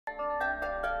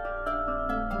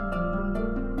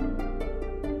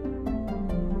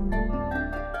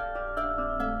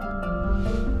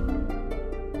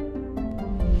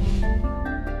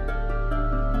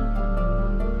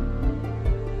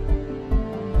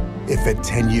if at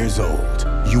 10 years old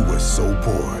you were so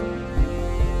poor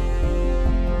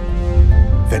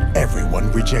that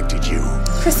everyone rejected you?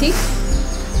 Chrissy,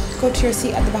 go to your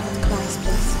seat at the back of the class,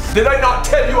 please. Did I not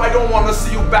tell you I don't want to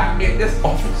see you back in this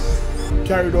office?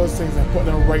 Carry those things and put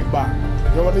them right back.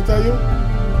 You know what they tell you?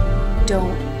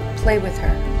 Don't play with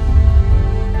her.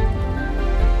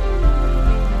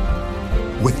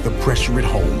 With the pressure at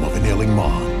home of an ailing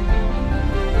mom.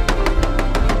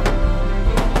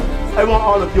 I want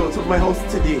all of you to my house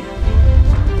today.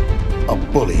 A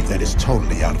bully that is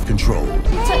totally out of control.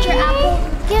 Touch your apple.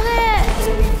 Give it.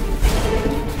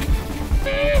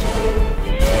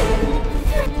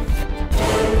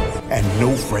 And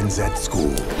no friends at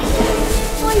school.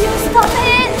 Will you stop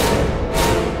it?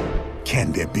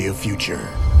 Can there be a future?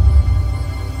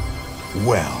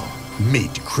 Well,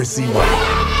 meet Chrissy White,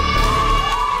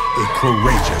 a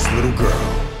courageous little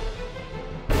girl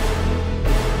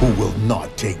who will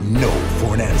not take no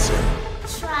for an answer.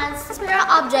 Transparent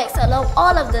objects allow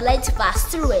all of the light to pass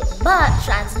through it, but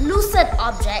translucent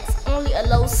objects only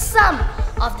allow some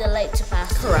of the light to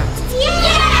pass through. Correct.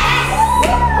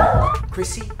 Yes!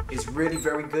 Chrissy is really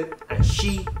very good, and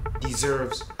she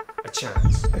deserves a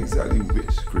chance. Exactly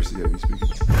which Chrissy are we speaking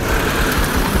to?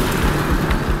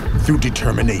 Through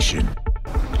determination,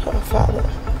 Oh, Father.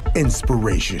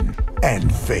 inspiration,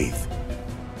 and faith,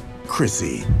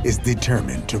 Chrissy is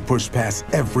determined to push past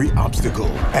every obstacle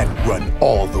and run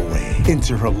all the way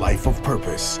into her life of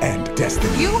purpose and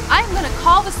destiny. I'm gonna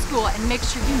call the school and make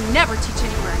sure you never teach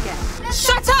anywhere again.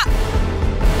 Shut up!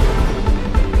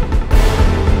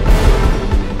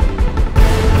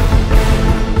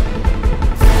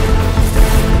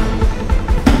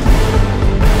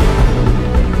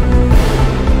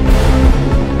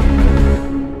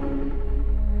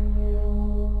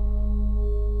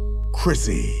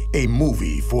 Chrissy, a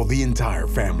movie for the entire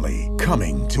family,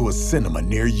 coming to a cinema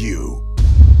near you.